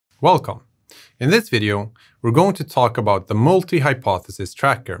Welcome! In this video, we're going to talk about the multi-hypothesis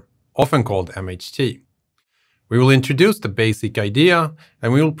tracker, often called MHT. We will introduce the basic idea,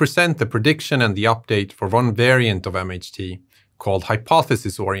 and we will present the prediction and the update for one variant of MHT, called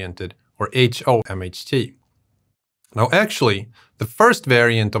hypothesis-oriented, or HO-MHT. Now actually, the first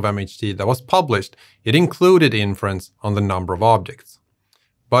variant of MHT that was published, it included inference on the number of objects.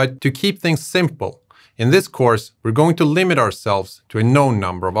 But to keep things simple, in this course, we're going to limit ourselves to a known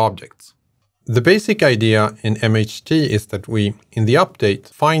number of objects. The basic idea in MHT is that we, in the update,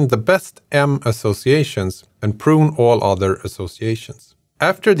 find the best M associations and prune all other associations.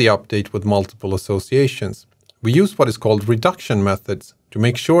 After the update with multiple associations, we use what is called reduction methods to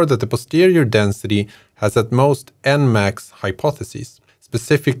make sure that the posterior density has at most n-max hypotheses.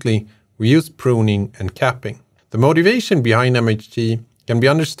 Specifically, we use pruning and capping. The motivation behind MHT can be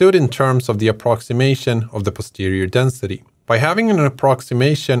understood in terms of the approximation of the posterior density. By having an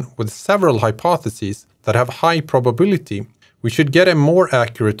approximation with several hypotheses that have high probability, we should get a more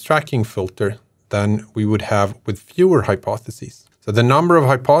accurate tracking filter than we would have with fewer hypotheses. So the number of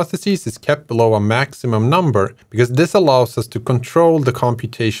hypotheses is kept below a maximum number because this allows us to control the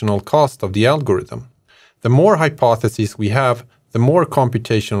computational cost of the algorithm. The more hypotheses we have, the more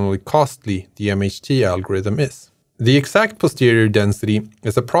computationally costly the MHT algorithm is. The exact posterior density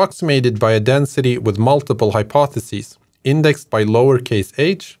is approximated by a density with multiple hypotheses, indexed by lowercase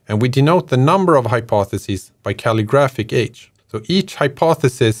h, and we denote the number of hypotheses by calligraphic h. So each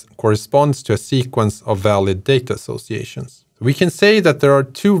hypothesis corresponds to a sequence of valid data associations. We can say that there are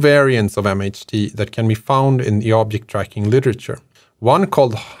two variants of MHT that can be found in the object tracking literature. One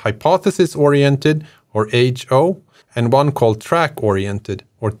called hypothesis-oriented, or HO, and one called track-oriented,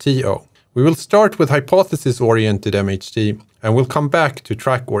 or TO. We will start with hypothesis-oriented MHT, and we'll come back to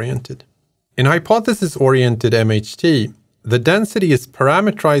track-oriented. In hypothesis-oriented MHT, the density is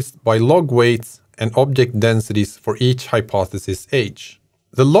parameterized by log weights and object densities for each hypothesis h.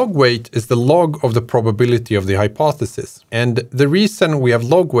 The log weight is the log of the probability of the hypothesis, and the reason we have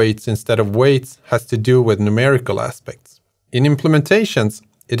log weights instead of weights has to do with numerical aspects. In implementations,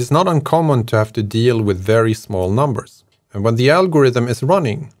 it is not uncommon to have to deal with very small numbers, and when the algorithm is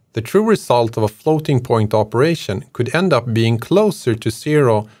running, the true result of a floating point operation could end up being closer to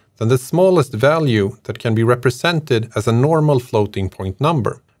zero than the smallest value that can be represented as a normal floating point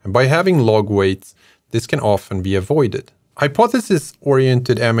number. And by having log weights, this can often be avoided.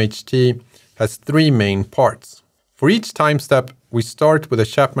 Hypothesis-oriented MHT has three main parts. For each time step, we start with a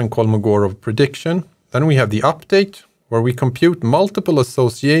Chapman-Kolmogorov prediction. Then we have the update, where we compute multiple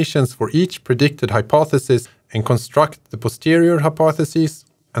associations for each predicted hypothesis and construct the posterior hypotheses.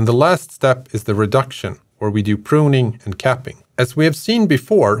 And the last step is the reduction, where we do pruning and capping. As we have seen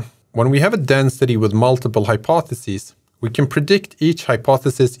before, when we have a density with multiple hypotheses, we can predict each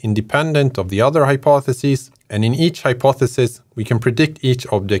hypothesis independent of the other hypotheses, and in each hypothesis, we can predict each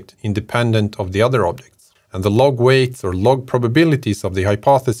object independent of the other objects. And the log weights or log probabilities of the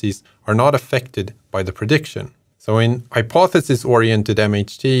hypotheses are not affected by the prediction. So in hypothesis-oriented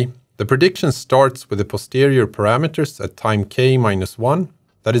MHT, the prediction starts with the posterior parameters at time k minus 1.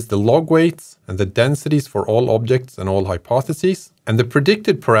 That is the log weights and the densities for all objects and all hypotheses. And the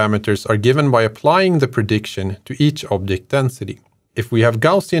predicted parameters are given by applying the prediction to each object density. If we have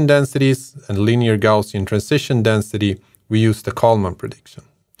Gaussian densities and linear Gaussian transition density, we use the Kalman prediction.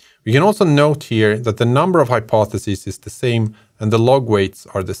 We can also note here that the number of hypotheses is the same and the log weights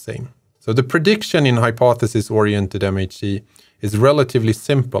are the same. So the prediction in hypothesis-oriented MHT is relatively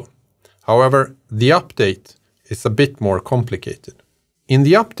simple. However, the update is a bit more complicated. In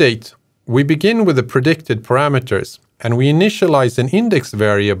the update, we begin with the predicted parameters and we initialize an index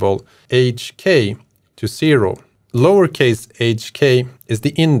variable hk to 0. Lowercase hk is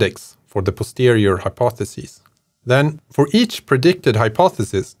the index for the posterior hypotheses. Then, for each predicted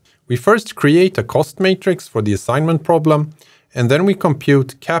hypothesis, we first create a cost matrix for the assignment problem, and then we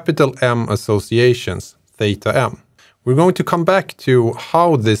compute capital M associations, theta m. We're going to come back to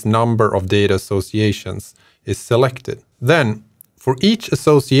how this number of data associations is selected. Then, for each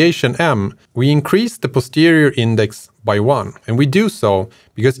association M, we increase the posterior index by 1. And we do so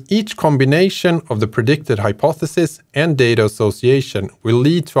because each combination of the predicted hypothesis and data association will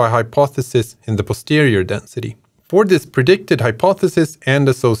lead to a hypothesis in the posterior density. For this predicted hypothesis and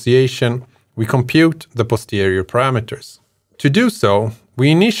association, we compute the posterior parameters. To do so,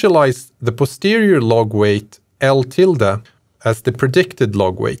 we initialize the posterior log weight L tilde as the predicted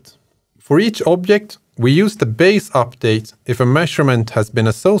log weight. For each object, we use the base update if a measurement has been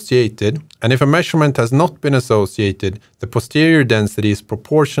associated, and if a measurement has not been associated, the posterior density is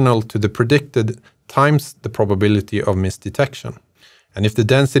proportional to the predicted times the probability of misdetection. And if the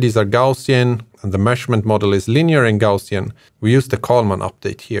densities are Gaussian and the measurement model is linear and Gaussian, we use the Kalman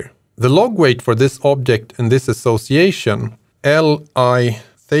update here. The log weight for this object in this association, Li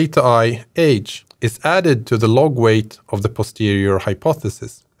theta I h, is added to the log weight of the posterior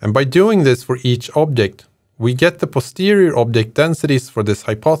hypothesis. And by doing this for each object, we get the posterior object densities for this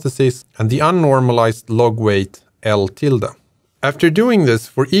hypothesis and the unnormalized log weight L tilde. After doing this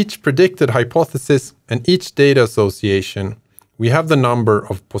for each predicted hypothesis and each data association, we have the number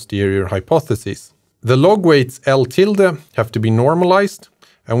of posterior hypotheses. The log weights L tilde have to be normalized,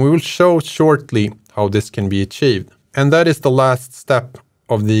 and we will show shortly how this can be achieved. And that is the last step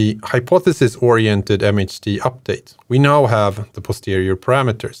of the hypothesis-oriented MHT update. We now have the posterior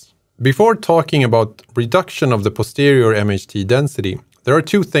parameters. Before talking about reduction of the posterior MHT density, there are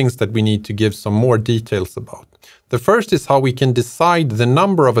two things that we need to give some more details about. The first is how we can decide the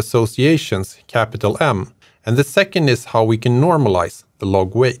number of associations, capital M, and the second is how we can normalize the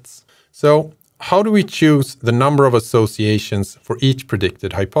log weights. So, how do we choose the number of associations for each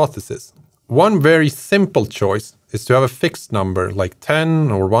predicted hypothesis? One very simple choice is to have a fixed number like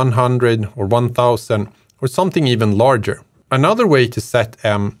 10 or 100 or 1000 or something even larger. Another way to set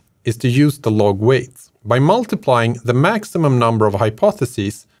M is to use the log weights. By multiplying the maximum number of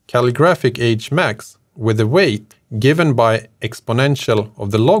hypotheses, calligraphic H max, with the weight given by exponential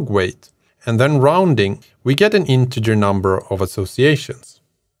of the log weight, and then rounding, we get an integer number of associations.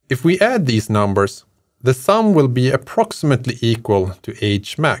 If we add these numbers, the sum will be approximately equal to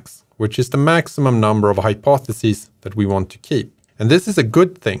H max, which is the maximum number of hypotheses that we want to keep. And this is a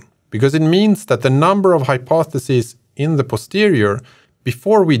good thing, because it means that the number of hypotheses in the posterior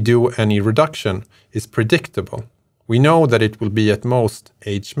before we do any reduction is predictable. We know that it will be at most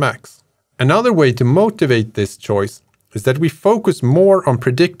H max. Another way to motivate this choice is that we focus more on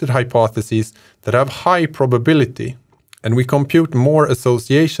predicted hypotheses that have high probability, and we compute more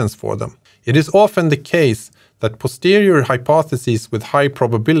associations for them. It is often the case that posterior hypotheses with high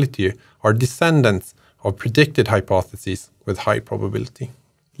probability are descendants of predicted hypotheses with high probability.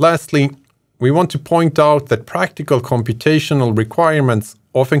 Lastly, we want to point out that practical computational requirements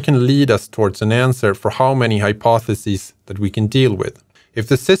often can lead us towards an answer for how many hypotheses that we can deal with. If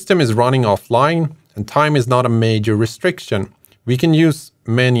the system is running offline and time is not a major restriction, we can use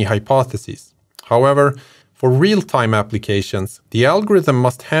many hypotheses. However, for real-time applications, the algorithm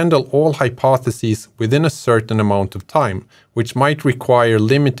must handle all hypotheses within a certain amount of time, which might require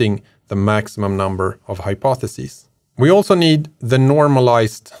limiting the maximum number of hypotheses. We also need the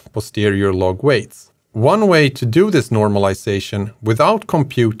normalized posterior log weights. One way to do this normalization without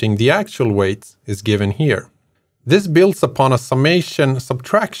computing the actual weights is given here. This builds upon a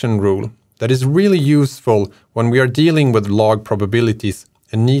summation-subtraction rule that is really useful when we are dealing with log probabilities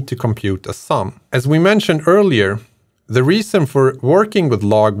and need to compute a sum. As we mentioned earlier, the reason for working with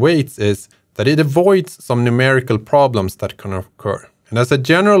log weights is that it avoids some numerical problems that can occur. And as a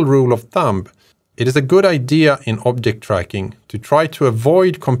general rule of thumb, it is a good idea in object tracking to try to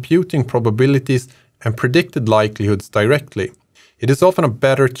avoid computing probabilities and predicted likelihoods directly. It is often a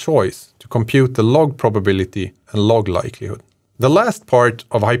better choice to compute the log probability and log likelihood. The last part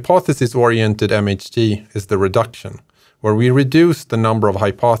of hypothesis-oriented MHT is the reduction, where we reduce the number of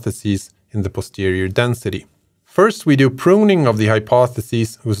hypotheses in the posterior density. First, we do pruning of the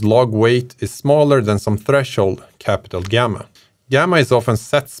hypotheses whose log weight is smaller than some threshold, capital gamma. Gamma is often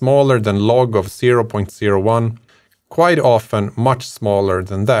set smaller than log of 0.01, quite often much smaller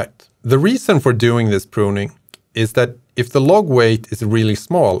than that. The reason for doing this pruning is that if the log weight is really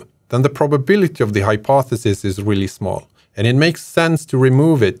small, then the probability of the hypothesis is really small, and it makes sense to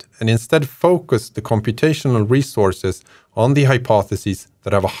remove it and instead focus the computational resources on the hypotheses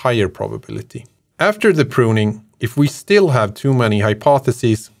that have a higher probability. After the pruning, if we still have too many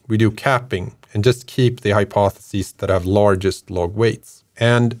hypotheses, we do capping and just keep the hypotheses that have largest log weights.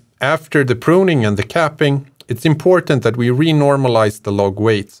 And after the pruning and the capping, it's important that we renormalize the log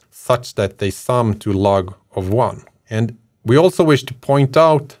weights such that they sum to log of 1. And we also wish to point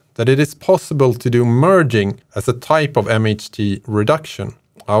out that it is possible to do merging as a type of MHT reduction.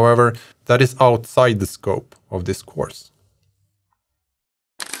 However, that is outside the scope of this course.